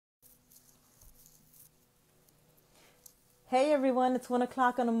Hey everyone, it's 1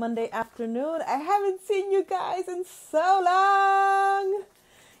 o'clock on a Monday afternoon. I haven't seen you guys in so long.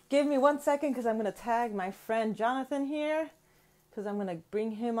 Give me 1 second because I'm going to tag my friend Jonathan here because I'm going to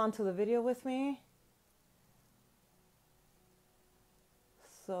bring him onto the video with me.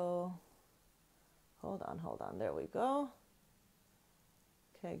 So, hold on. There we go.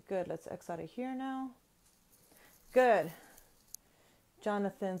 Okay, good. Let's X out of here now. Good.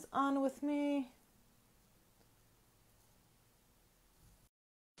 Jonathan's on with me.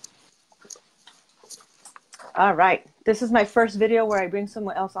 All right. This is my first video where I bring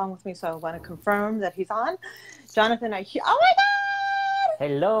someone else on with me, so I want to confirm that he's on. Jonathan, I hear. Oh my God!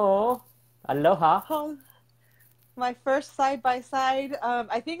 Hello. Aloha. Oh, my first side by side.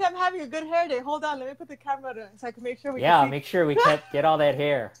 I think I'm having a good hair day. Hold on, let me put the camera on so I can make sure we Yeah, can see. make sure we get all that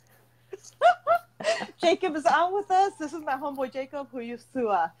hair. Jacob is on with us. This is my homeboy Jacob, who used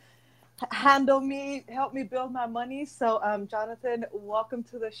to handle me, help me build my money. So, Jonathan, welcome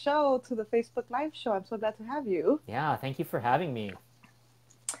to the show, to the Facebook Live show. I'm so glad to have you. Yeah, thank you for having me.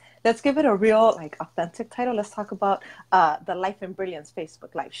 Let's give it a real, authentic title. Let's talk about the Life and Brilliance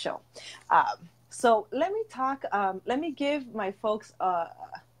Facebook Live show. So let me give my folks,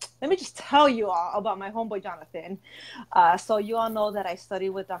 let me just tell you all about my homeboy, Jonathan. So you all know that I study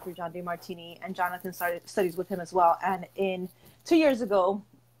with Dr. John DeMartini, and Jonathan studies with him as well. And 2 years ago,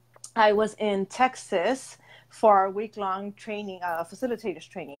 I was in Texas for a week-long training, facilitators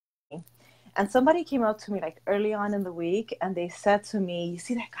training. And somebody came up to me early on in the week and they said to me, you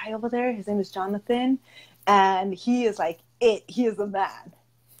see that guy over there? His name is Jonathan. And he is he is a man.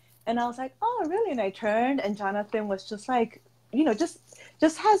 And I was like, oh, really? And I turned and Jonathan was just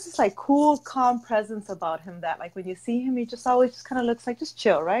just has this cool, calm presence about him that when you see him, he just always just kind of looks just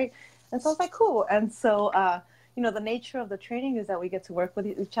chill, right? And so I was like, cool. And so, the nature of the training is that we get to work with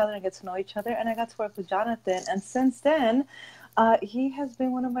each other and get to know each other. And I got to work with Jonathan. And since then, he has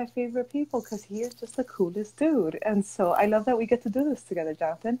been one of my favorite people because he is just the coolest dude. And so I love that we get to do this together,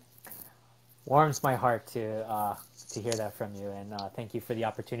 Jonathan. Warms my heart to hear that from you, and thank you for the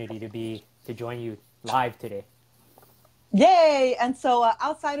opportunity to join you live today. Yay! And so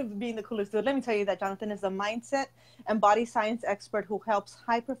outside of being the coolest dude, let me tell you that Jonathan is a mindset and body science expert who helps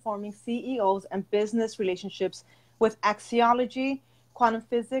high-performing CEOs and business relationships with axiology, quantum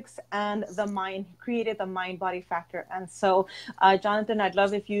physics, and the mind. He created the mind-body factor. And so, Jonathan, I'd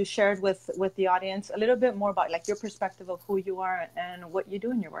love if you shared with the audience a little bit more about your perspective of who you are and what you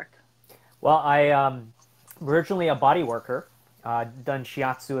do in your work. Well, I'm originally a body worker. Done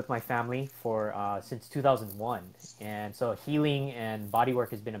shiatsu with my family for since 2001, and so healing and body work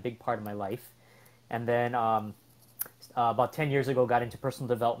has been a big part of my life. And then about 10 years ago, got into personal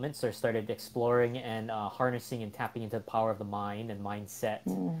development, so I started exploring and harnessing and tapping into the power of the mind and mindset.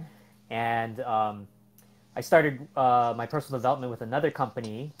 And I started my personal development with another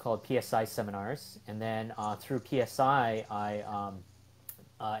company called PSI Seminars, and then through PSI,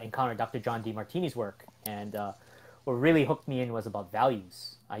 I encountered Dr. John DeMartini's work, and what really hooked me in was about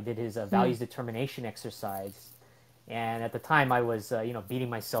values. I did his values determination exercise, and at the time I was beating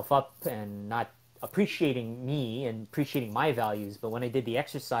myself up and not appreciating me and appreciating my values. But when I did the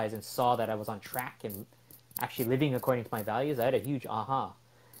exercise and saw that I was on track and actually living according to my values, I had a huge aha,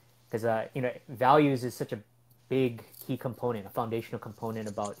 because values is such a big key component, a foundational component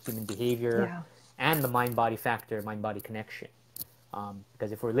about human behavior and the mind-body factor, mind-body connection.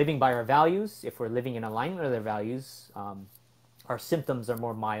 Because if we're living by our values, if we're living in alignment with our values, our symptoms are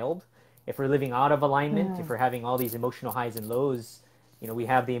more mild. If we're living out of alignment, if we're having all these emotional highs and lows, we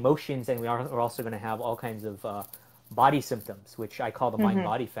have the emotions, and we're also going to have all kinds of body symptoms, which I call the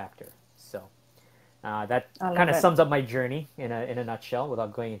mind-body factor. So that kind of sums up my journey in a nutshell,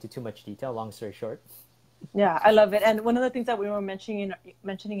 without going into too much detail. Long story short. Yeah, I love it. And one of the things that we were mentioning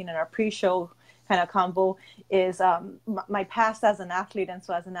in our pre-show kind of combo is my past as an athlete. And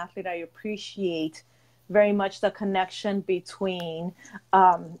so as an athlete, I appreciate very much the connection between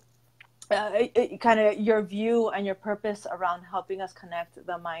kind of your view and your purpose around helping us connect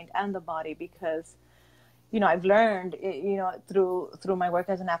the mind and the body, because I've learned through my work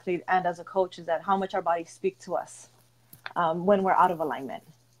as an athlete and as a coach is that how much our bodies speak to us when we're out of alignment.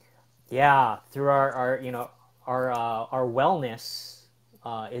 Yeah, through our wellness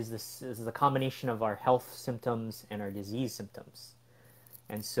is the combination of our health symptoms and our disease symptoms.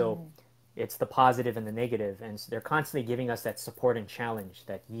 And so it's the positive and the negative. And so they're constantly giving us that support and challenge,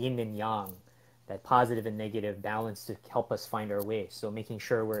 that yin and yang, that positive and negative balance to help us find our way. So making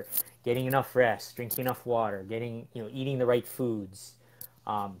sure we're getting enough rest, drinking enough water, eating the right foods,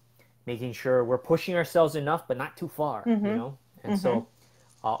 making sure we're pushing ourselves enough, but not too far, And so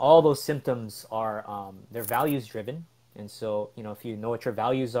all those symptoms are, they're values driven. And so, if you know what your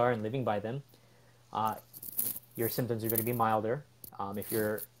values are and living by them, your symptoms are going to be milder. If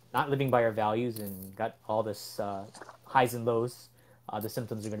you're not living by your values and got all this highs and lows, the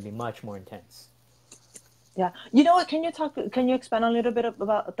symptoms are going to be much more intense. Yeah. You know what? Can you expand a little bit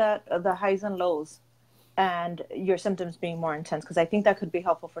about that, the highs and lows and your symptoms being more intense? Because I think that could be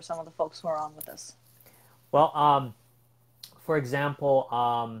helpful for some of the folks who are on with us. Well, for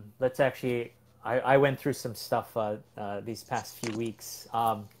example, let's actually, I went through some stuff these past few weeks.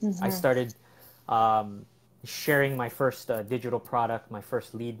 I started sharing my first digital product, my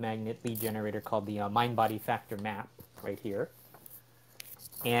first lead generator called the Mind Body Factor Map right here.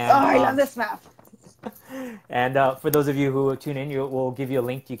 And, I love this map. And for those of you who tune in, we'll give you a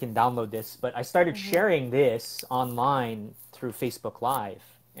link. You can download this. But I started sharing this online through Facebook Live.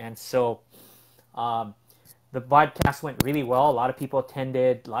 And so the podcast went really well. A lot of people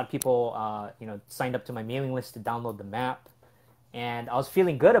attended. A lot of people, signed up to my mailing list to download the map. And I was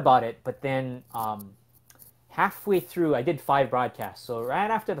feeling good about it. But then halfway through, I did 5 broadcasts. So right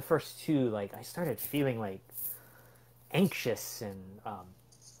after the first 2, I started feeling anxious and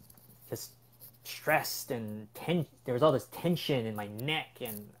just stressed and there was all this tension in my neck,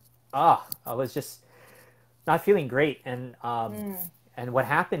 and I was just not feeling great. And and what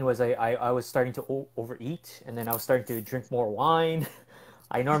happened was I was starting to overeat, and then I was starting to drink more wine.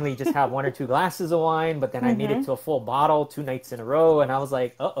 I normally just have 1 or 2 glasses of wine, but then I made it to a full bottle 2 nights in a row, and I was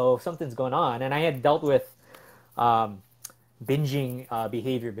like, uh-oh, something's going on. And I had dealt with binging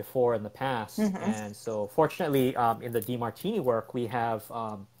behavior before in the past. And so fortunately, in the DeMartini work, we have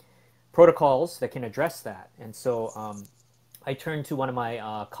protocols that can address that. And so I turned to one of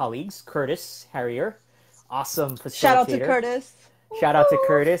my colleagues, Curtis Harrier, awesome facilitator. Shout out to Curtis. Shout out to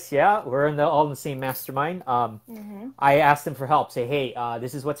Curtis. Yeah, we're all in the same mastermind. I asked him for help. Say, hey,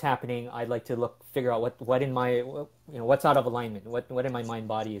 this is what's happening. I'd like to figure out what in my, what's out of alignment. What in my mind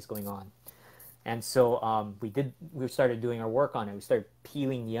body is going on. And so we started doing our work on it. We started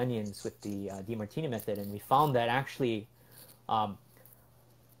peeling the onions with the DeMartini method, and we found that actually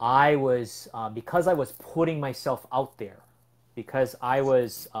I was, because I was putting myself out there, because I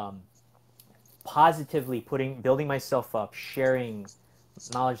was positively building myself up, sharing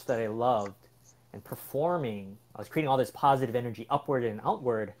knowledge that I loved, and performing, I was creating all this positive energy upward and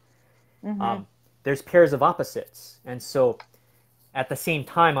outward. There's pairs of opposites. And so at the same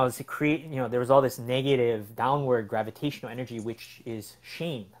time, I was creating, there was all this negative downward gravitational energy, which is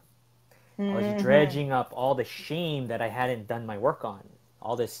shame. I was dredging up all the shame that I hadn't done my work on,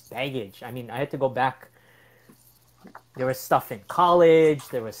 all this baggage. I mean, I had to go back. There was stuff in college.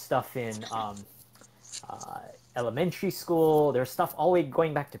 There was stuff in elementary school. There was stuff all the way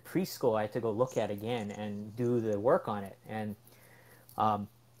going back to preschool I had to go look at again and do the work on it. And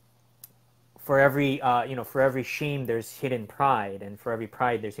for every shame, there's hidden pride. And for every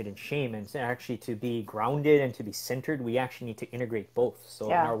pride, there's hidden shame. And so actually, to be grounded and to be centered, we actually need to integrate both. So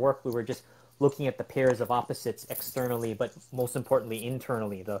in our work, we were just looking at the pairs of opposites externally, but most importantly,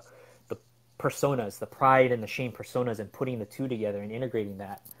 internally, the personas, the pride and the shame personas, and putting the two together and integrating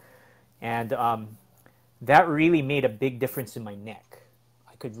that. And that really made a big difference in my neck.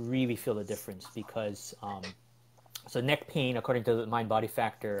 I could really feel the difference because so neck pain, according to the Mind Body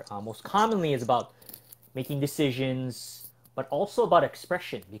Factor, most commonly is about making decisions, but also about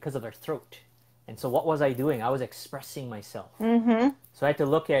expression because of their throat. And so what was I doing? I was expressing myself. So I had to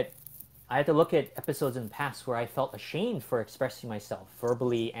look at episodes in the past where I felt ashamed for expressing myself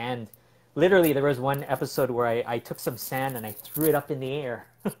verbally, and literally there was one episode where I took some sand and I threw it up in the air.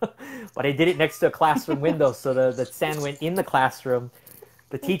 But I did it next to a classroom window, so the sand went in the classroom.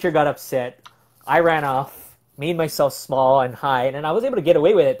 The teacher got upset. I ran off, made myself small and high, and I was able to get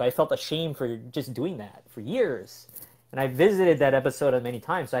away with it, but I felt ashamed for just doing that for years. And I visited that episode many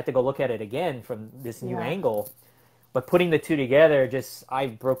times, so I had to go look at it again from this new angle. But putting the two together, I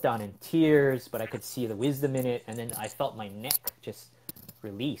broke down in tears, but I could see the wisdom in it, and then I felt my neck just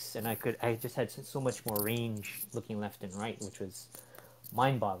release, and I just had so much more range looking left and right, which was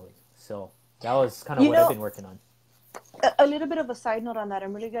mind-boggling. So that was kind of what I've been working on. A little bit of a side note on that.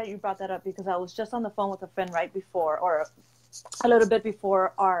 I'm really glad you brought that up because I was just on the phone with a friend right before, or a little bit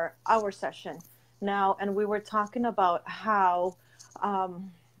before our session now, and we were talking about how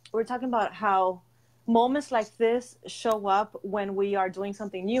moments like this show up when we are doing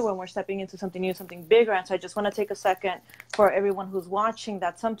something new, when we're stepping into something new, something bigger. And so I just want to take a second for everyone who's watching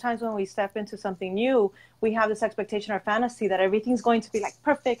that sometimes when we step into something new, we have this expectation or fantasy that everything's going to be like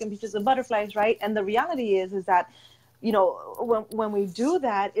perfect and peaches and butterflies, right? And the reality is that, when we do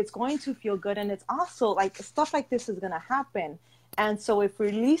that, it's going to feel good. And it's also like stuff like this is going to happen. And so if we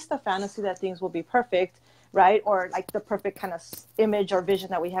release the fantasy that things will be perfect, right? Or like the perfect kind of image or vision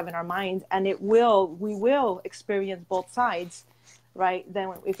that we have in our minds. And we will experience both sides, right?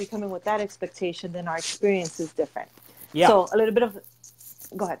 Then if we come in with that expectation, then our experience is different. Yeah. So a little bit of,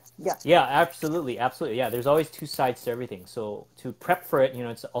 go ahead. Yeah. Yeah, absolutely, absolutely. Yeah, there's always two sides to everything. So to prep for it,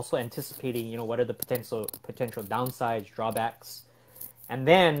 it's also anticipating, what are the potential downsides, drawbacks, and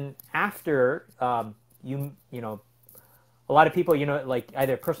then after, a lot of people, like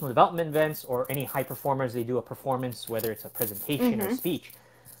either personal development events or any high performers, they do a performance, whether it's a presentation or speech,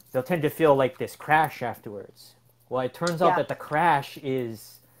 they'll tend to feel like this crash afterwards. Well, it turns out Yeah. that the crash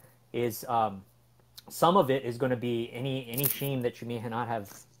is some of it is going to be any shame that you may not have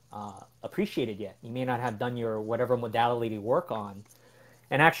appreciated yet. You may not have done your whatever modality work on.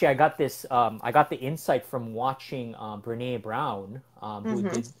 And actually, I got this. I got the insight from watching Brene Brown, who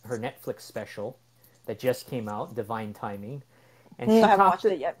did her Netflix special that just came out, Divine Timing, and I haven't watched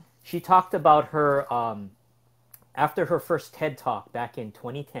it yet. She talked about her after her first TED Talk back in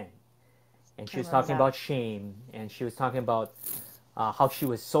 2010, and she was talking about shame, and she was talking about how she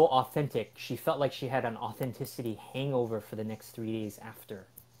was so authentic. She felt like she had an authenticity hangover for the next 3 days after.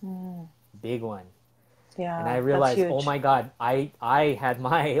 Big one. Yeah, and I realized, oh my God, I had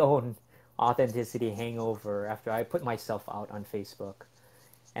my own authenticity hangover after I put myself out on Facebook.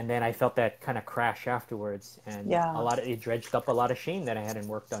 And then I felt that kind of crash afterwards, and it dredged up a lot of shame that I hadn't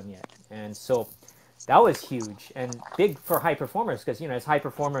worked on yet. And so that was huge and big for high performers, because as high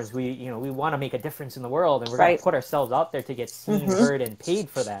performers, we want to make a difference in the world, and we're going to put ourselves out there to get seen, heard, and paid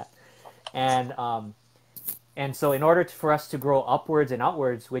for that. And so in order for us to grow upwards and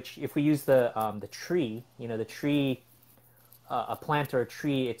outwards, which if we use the tree, the tree, a plant or a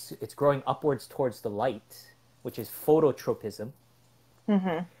tree, it's growing upwards towards the light, which is phototropism.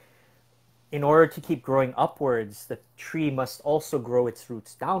 In order to keep growing upwards, the tree must also grow its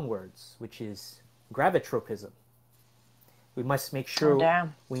roots downwards, which is gravitropism. We must make sure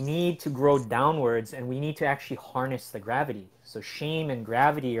we need to grow downwards, and we need to actually harness the gravity. So shame and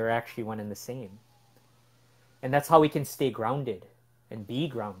gravity are actually one and the same. And that's how we can stay grounded and be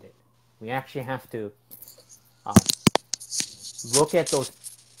grounded. We actually have to look at those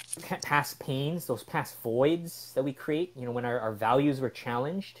past pains, those past voids that we create, when our values were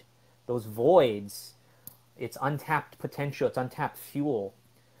challenged. Those voids, it's untapped potential, it's untapped fuel.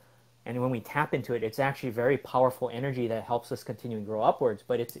 And when we tap into it, it's actually very powerful energy that helps us continue and grow upwards.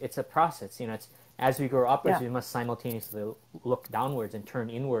 But it's a process. It's as we grow upwards, we must simultaneously look downwards and turn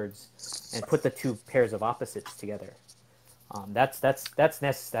inwards and put the two pairs of opposites together. That's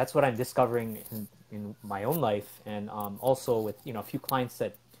what I'm discovering in my own life, and also with a few clients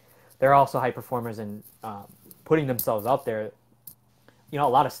that they're also high performers and putting themselves out there. A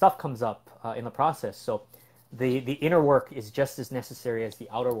lot of stuff comes up in the process. So the inner work is just as necessary as the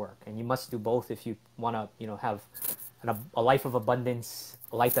outer work, and you must do both if you want to have a life of abundance,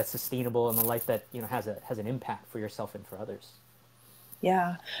 a life that's sustainable, and a life that has an impact for yourself and for others.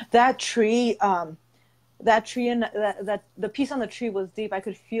 Yeah, that tree and that the piece on the tree was deep. I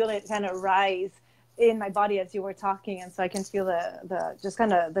could feel it kind of rise in my body as you were talking, and so I can feel the just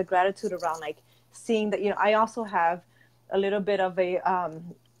kind of the gratitude around like seeing that. I also have a little bit of a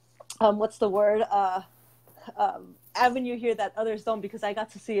what's the word avenue here that others don't, because I got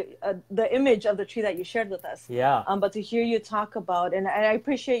to see the image of the tree that you shared with us. Yeah. But to hear you talk about, and I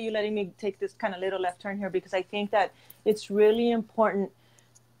appreciate you letting me take this kind of little left turn here, because I think that it's really important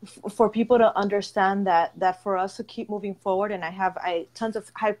for people to understand that for us to keep moving forward. And I have tons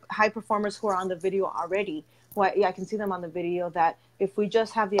of high performers who are on the video already. Well, I can see them on the video, that if we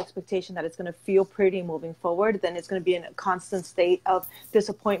just have the expectation that it's going to feel pretty moving forward, then it's going to be in a constant state of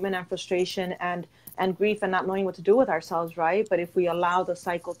disappointment and frustration and grief and not knowing what to do with ourselves, right? But if we allow the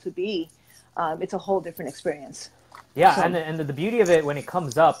cycle to be, it's a whole different experience. Yeah, so, and the beauty of it when it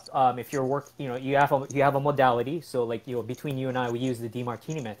comes up, if you're you have a modality. So like between you and I, we use the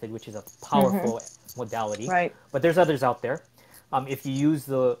DeMartini method, which is a powerful modality. Right. But there's others out there. If you use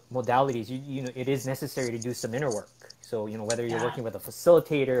the modalities, it is necessary to do some inner work. So whether you're working with a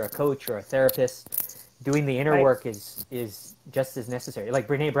facilitator, a coach, or a therapist, doing the inner work is just as necessary. Like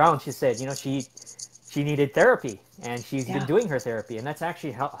Brene Brown, she said, she needed therapy, and she's been doing her therapy, and that's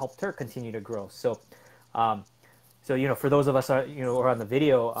actually helped her continue to grow. So, for those of us who are on the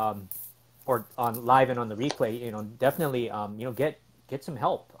video or on live and on the replay, definitely get some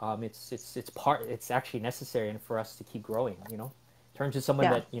help. It's actually necessary, and for us to keep growing. Turn to someone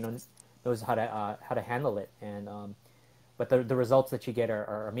that knows how to handle it, and but the results that you get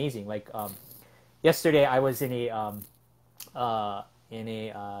are amazing. Like yesterday, I was in a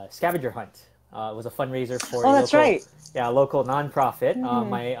scavenger hunt. It was a fundraiser for a local nonprofit.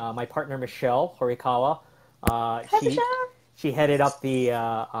 My partner Michelle Horikawa Uh, Hi, she Michelle. she headed up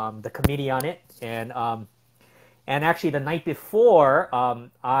the committee on it, and actually the night before,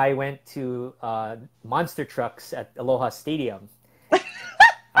 I went to monster trucks at Aloha Stadium.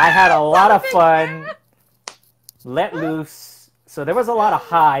 I had a lot So of big fun, let loose. So there was a lot of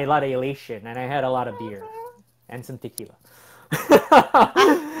high, a lot of elation, and I had a lot of beer and some tequila.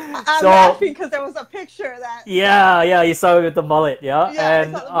 I'm So laughing because there was a picture that. yeah, you saw me with the mullet, yeah, Yeah, I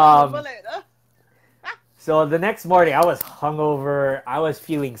and saw the bullet, the bullet. so the next morning I was hungover. I was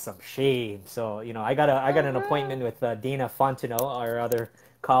feeling some shame. So I got an appointment with Dana Fontenot, our other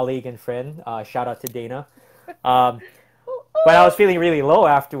colleague and friend. Shout out to Dana. Um, but I was feeling really low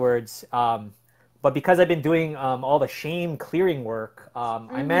afterwards. But because I've been doing all the shame clearing work,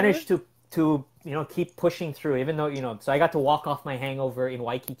 I Mm-hmm. managed to keep pushing through. Even though so I got to walk off my hangover in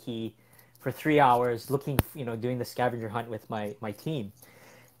Waikiki for 3 hours, looking doing the scavenger hunt with my team.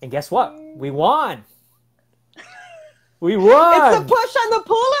 And guess what? We won. We It's the won. push and the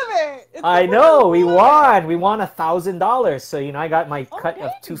pull of it. It's the I push and the know we pull of it. won. We won $1,000. So I got my Oh, cut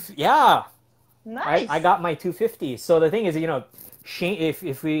of two. dang. Yeah, I Nice. got my 250. So the thing is, shame.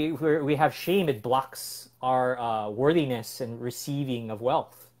 If we have shame, it blocks our worthiness and receiving of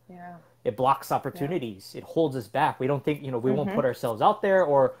wealth. Yeah. It blocks Yeah. opportunities. It holds us back. We don't think we won't Mm-hmm. put ourselves out there,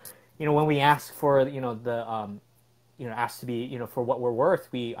 or when we ask for the ask to be for what we're worth,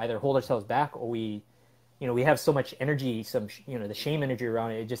 we either hold ourselves back or we have so much energy, the shame energy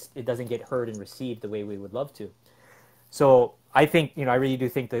around it. It doesn't get heard and received the way we would love to. So I think, I really do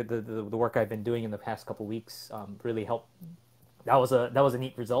think the work I've been doing in the past couple weeks really helped. That was a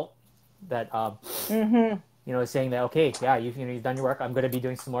neat result. That Mm-hmm. saying that, okay, yeah, you've done your work. I'm going to be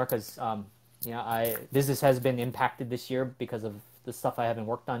doing some more because I business has been impacted this year because of the stuff I haven't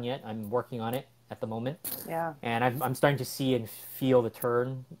worked on yet. I'm working on it at the moment, Yeah. and I'm starting to see and feel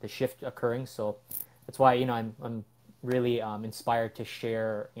the shift occurring. So that's why I'm really inspired to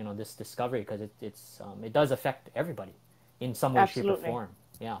share this discovery, because it does affect everybody in some way, shape, or Absolutely. form.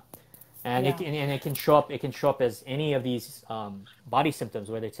 Yeah, and Yeah. it can show up. It can show up as any of these body symptoms,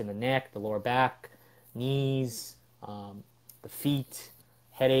 whether it's in the neck, the lower back, knees, the feet,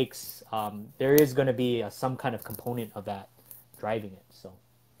 headaches. There is going to be some kind of component of that driving it. So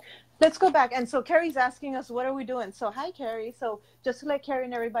Let's go back. And so Carrie's asking us, what are we doing? So hi, Carrie. So just to let Carrie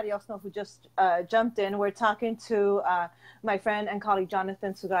and everybody else know who just jumped in, we're talking to my friend and colleague,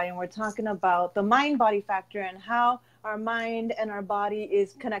 Jonathan Sugai, and we're talking about the mind-body factor and how our mind and our body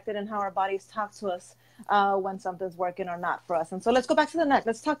is connected and how our bodies talk to us when something's working or not for us. And so let's go back to the neck.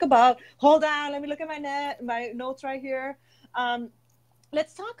 Let's talk about, hold on, let me look at my notes right here. Um,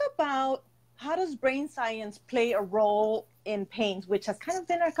 let's talk about how does brain science play a role in pains, which has kind of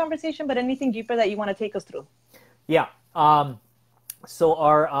been our conversation, but anything deeper that you want to take us through? yeah. So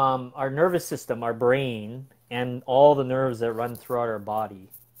our nervous system, our brain, and all the nerves that run throughout our body,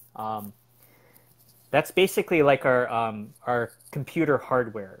 um, that's basically like our computer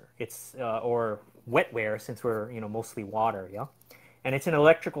hardware. It's or wetware, since we're mostly water, yeah, and it's an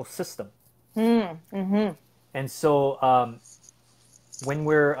electrical system. Mm-hmm. And so when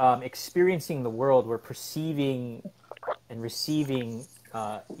we're experiencing the world, we're perceiving and receiving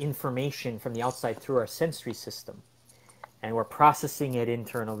information from the outside through our sensory system, and we're processing it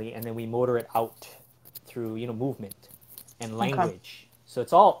internally, and then we motor it out through movement and Okay. language. So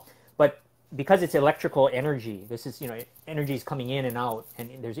it's all, but because it's electrical energy, this is energy is coming in and out,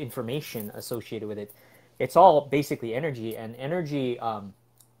 and there's information associated with it. It's all basically energy, and energy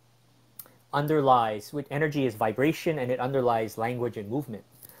underlies, with energy is vibration, and it underlies language and movement.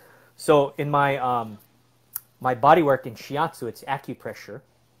 So in my body work in shiatsu, it's acupressure.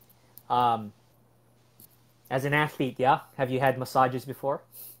 Um, as an athlete, yeah, have you had massages before?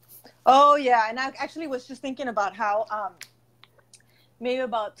 Oh yeah, and I actually was just thinking about how maybe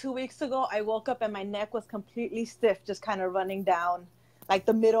about 2 weeks ago I woke up and my neck was completely stiff, just kind of running down like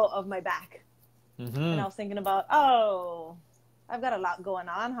the middle of my back, and Mm-hmm. I was thinking about, oh, I've got a lot going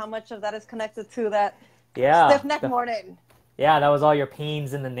on. How much of that is connected to that Yeah, stiff neck morning? yeah, that was all your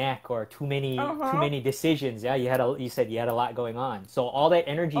pains in the neck, or too Uh many too huh. many decisions. Yeah, you said you had a lot going on. So all that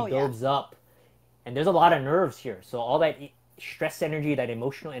energy Oh yeah. builds up, and there's a lot of nerves here. So all that stress energy, that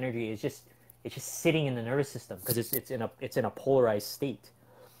emotional energy, it's just sitting in the nervous system, because it's in a polarized state.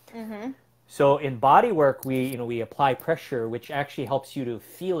 Mm-hmm. So in body work, we apply pressure, which actually helps you to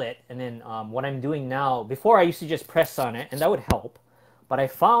feel it. And then what I'm doing now, before I used to just press on it, and that would help. But I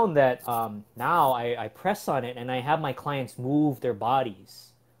found that now I press on it, and I have my clients move their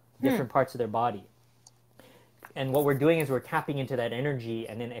bodies, Hmm. different parts of their body. And what we're doing is we're tapping into that energy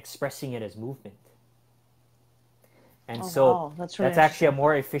and then expressing it as movement. And Oh so wow, that's really that's actually a interesting.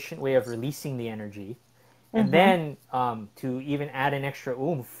 more efficient way of releasing the energy. And then to even add an extra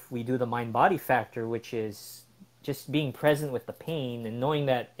oomph, we do the mind-body factor, which is just being present with the pain and knowing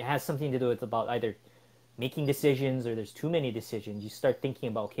that it has something to do with about either making decisions or there's too many decisions. You start thinking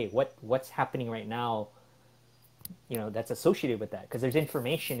about, okay, what's happening right now, that's associated with that, because there's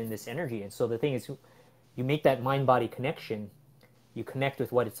information in this energy. And so the thing is, you make that mind-body connection, you connect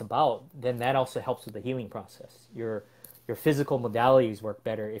with what it's about, then that also helps with the healing process. Your physical modalities work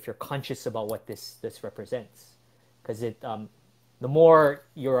better if you're conscious about what this represents, because the more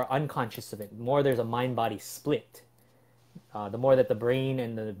you're unconscious of it, the more there's a mind-body split, the more that the brain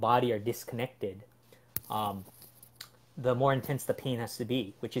and the body are disconnected, the more intense the pain has to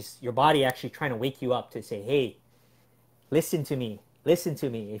be, which is your body actually trying to wake you up to say, hey, listen to me.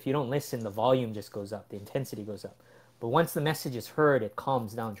 If you don't listen, the volume just goes up, the intensity goes up. But once the message is heard, it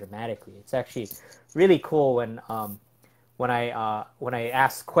calms down dramatically. It's actually really cool when I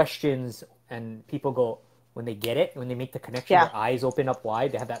ask questions and people go, when they get it, when they make the connection, their eyes open up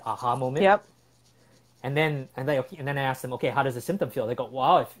wide, they have that aha moment. Yep. And then I ask them, okay, how does the symptom feel? They go,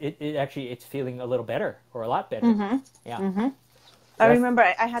 wow, it's feeling a little better or a lot better. Mm-hmm. Yeah. Mm-hmm. I remember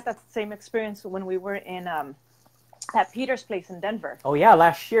I had that same experience when we were in at Peter's place in Denver. Oh yeah,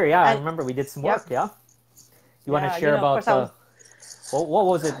 last year. Yeah, I remember we did some work. Yeah. You want to share about what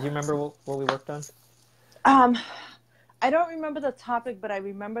was it? Do you remember what we worked on? I don't remember the topic, but I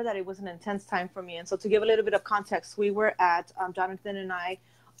remember that it was an intense time for me. And so to give a little bit of context, we were at Jonathan and I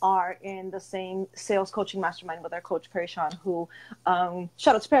are in the same sales coaching mastermind with our coach Perry Sean, who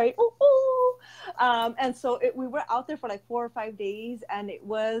shout out to Perry. Ooh, ooh. And so we were out there for like 4 or 5 days, and it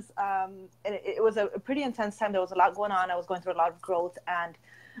was a pretty intense time. There was a lot going on. I was going through a lot of growth, and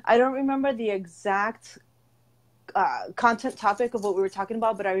I don't remember the exact content topic of what we were talking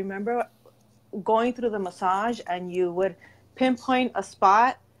about, but I remember going through the massage, and you would pinpoint a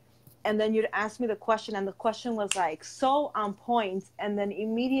spot, and then you'd ask me the question, and the question was like so on point, and then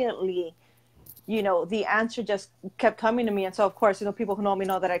immediately the answer just kept coming to me. And so of course, people who know me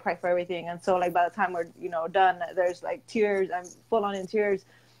know that I cry for everything, and so like by the time we're done, there's like tears. I'm full on in tears,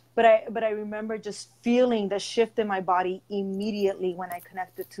 but I remember just feeling the shift in my body immediately when I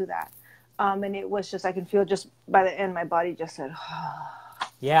connected to that, and it was just, I can feel just by the end my body just said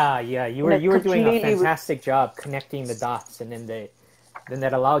Yeah, you were doing a fantastic job connecting the dots, and then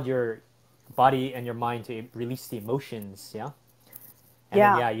that allowed your body and your mind to release the emotions, yeah? And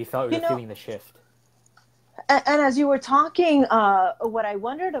then, you felt you were feeling the shift. And as you were talking, what I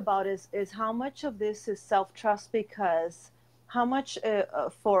wondered about is how much of this is self-trust, because how much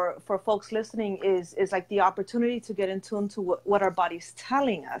for folks listening is like the opportunity to get in tune to what our body's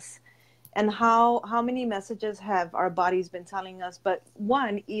telling us. And how many messages have our bodies been telling us? But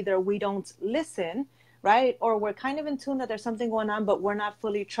one, either we don't listen, right? Or we're kind of in tune that there's something going on, but we're not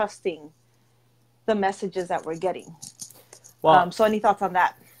fully trusting the messages that we're getting. Well, so any thoughts on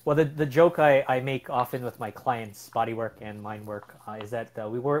that? Well, the joke I make often with my clients, body work and mind work, is that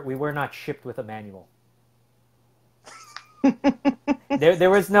we were not shipped with a manual. there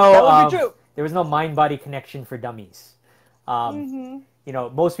was no that would be true. There was no mind body connection for dummies.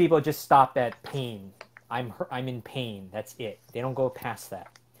 Most people just stop at pain. I'm in pain. That's it. They don't go past that.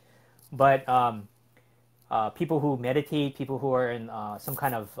 But people who meditate, people who are in some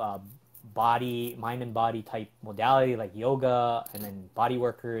kind of mind and body type modality like yoga, and then body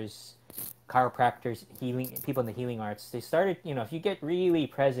workers, chiropractors, healing people in the healing arts, they started, if you get really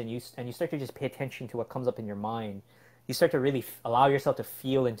present, and you start to just pay attention to what comes up in your mind, you start to really allow yourself to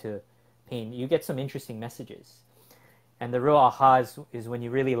feel into pain. You get some interesting messages. And the real aha is when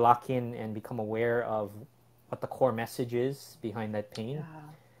you really lock in and become aware of what the core message is behind that pain. Yeah.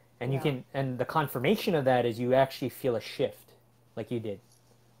 And and the confirmation of that is you actually feel a shift, like you did.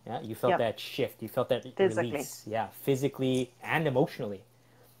 Yeah, you felt that shift. You felt that release. Yeah, physically and emotionally.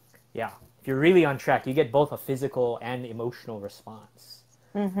 Yeah, if you're really on track, you get both a physical and emotional response.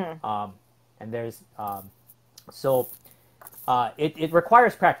 Mm-hmm. And there's it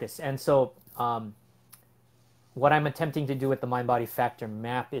requires practice. And so what I'm attempting to do with the mind-body factor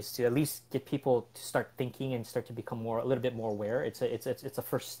map is to at least get people to start thinking and start to become a little bit more aware. It's a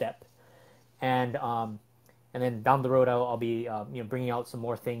first step, and then down the road I'll be bringing out some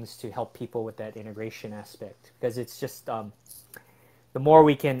more things to help people with that integration aspect, because it's just the more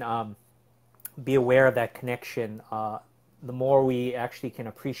we can be aware of that connection, the more we actually can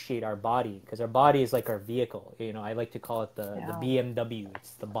appreciate our body, because our body is like our vehicle. I like to call it the BMW.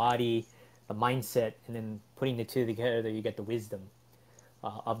 It's the body, the mindset, and then putting the two together, you get the wisdom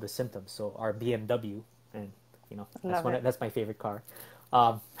of the symptoms. So our BMW, and that's my favorite car.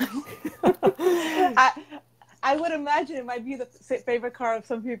 I would imagine it might be the favorite car of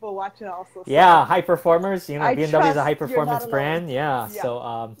some people watching also. Yeah, So high performers. You know, I BMW is a trust high you're not performance alone. brand. Yeah.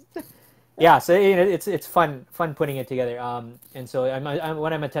 Yeah. Yeah, so you know, it's fun putting it together. And so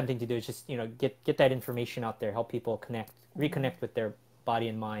what I'm attempting to do is just get that information out there, help people reconnect with their body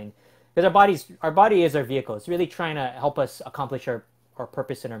and mind, because our body is our vehicle. It's really trying to help us accomplish our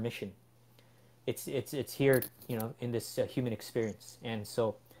purpose and our mission. It's here, in this human experience, and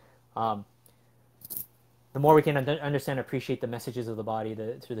so the more we can understand, appreciate the messages of the body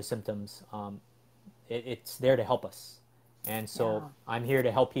through the symptoms, it's there to help us. And so Yeah. I'm here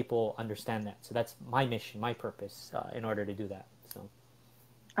to help people understand that. So that's my mission, my purpose, in order to do that. So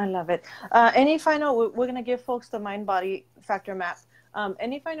I love it. Any final? We're gonna give folks the mind body factor map.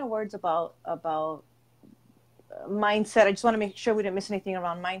 Any final words about mindset? I just want to make sure we didn't miss anything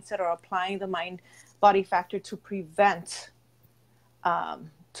around mindset or applying the mind body factor to prevent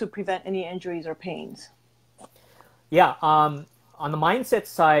any injuries or pains. yeah, on the mindset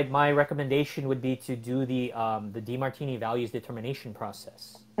side, my recommendation would be to do the DeMartini values determination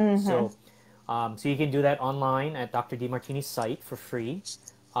process. Mm-hmm. So you can do that online at Dr. DeMartini's site for free.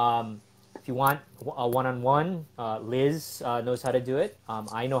 If you want a one-on-one, Liz knows how to do it.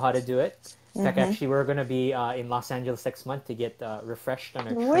 I know how to do it. In fact, actually, we're going to be in Los Angeles next month to get refreshed on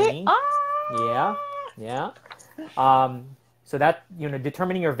our training. Yeah, yeah. So that,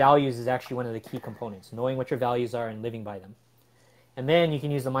 determining your values is actually one of the key components, knowing what your values are and living by them. And then you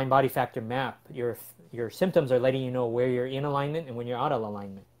can use the mind-body factor map. Your symptoms are letting you know where you're in alignment and when you're out of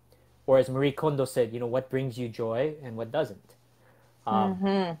alignment. Or as Marie Kondo said, what brings you joy and what doesn't.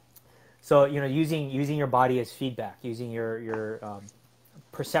 So, using your body as feedback, using your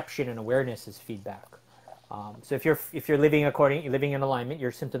perception and awareness as feedback. So if you're living in alignment,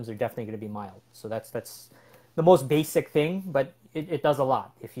 your symptoms are definitely going to be mild. So that's the most basic thing, but it does a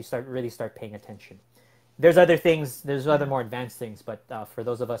lot if you really start paying attention. There's other more advanced things, but for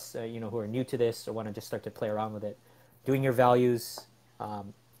those of us who are new to this or want to just start to play around with it, doing your values,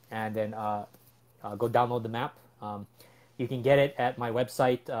 and then go download the map. You can get it at my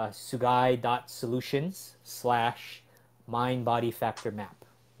website, sugai.solutions/mind body factor map.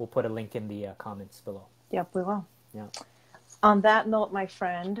 We'll put a link in the comments below. Yep, we will. Yeah. On that note, my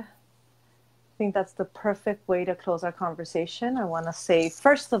friend, I think that's the perfect way to close our conversation. I want to say,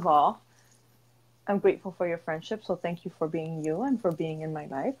 first of all, I'm grateful for your friendship. So thank you for being you and for being in my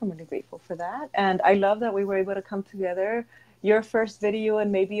life. I'm really grateful for that. And I love that we were able to come together. Your first video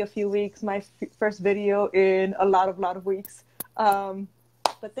in maybe a few weeks, my first video in a lot of weeks.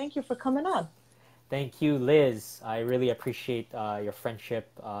 But thank you for coming on. Thank you, Liz. I really appreciate your friendship,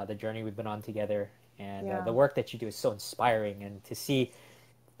 the journey we've been on together, and the work that you do is so inspiring. And to see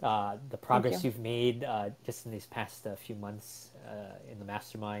the progress you've made just in these past few months in the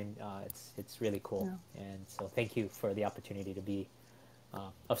mastermind, it's really cool. Yeah. And so thank you for the opportunity to be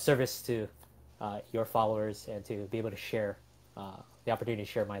of service to your followers and to be able to share the opportunity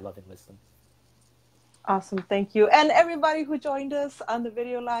to share my love and wisdom. Awesome. Thank you. And everybody who joined us on the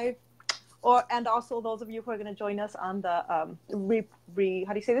video live, and also those of you who are going to join us on the how do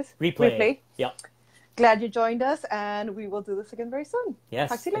you say this? Replay. Yep. Glad you joined us, and we will do this again very soon. Yes.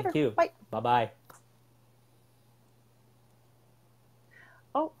 Talk to you later. Thank you. Bye. Bye-bye.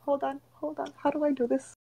 Oh, hold on. How do I do this?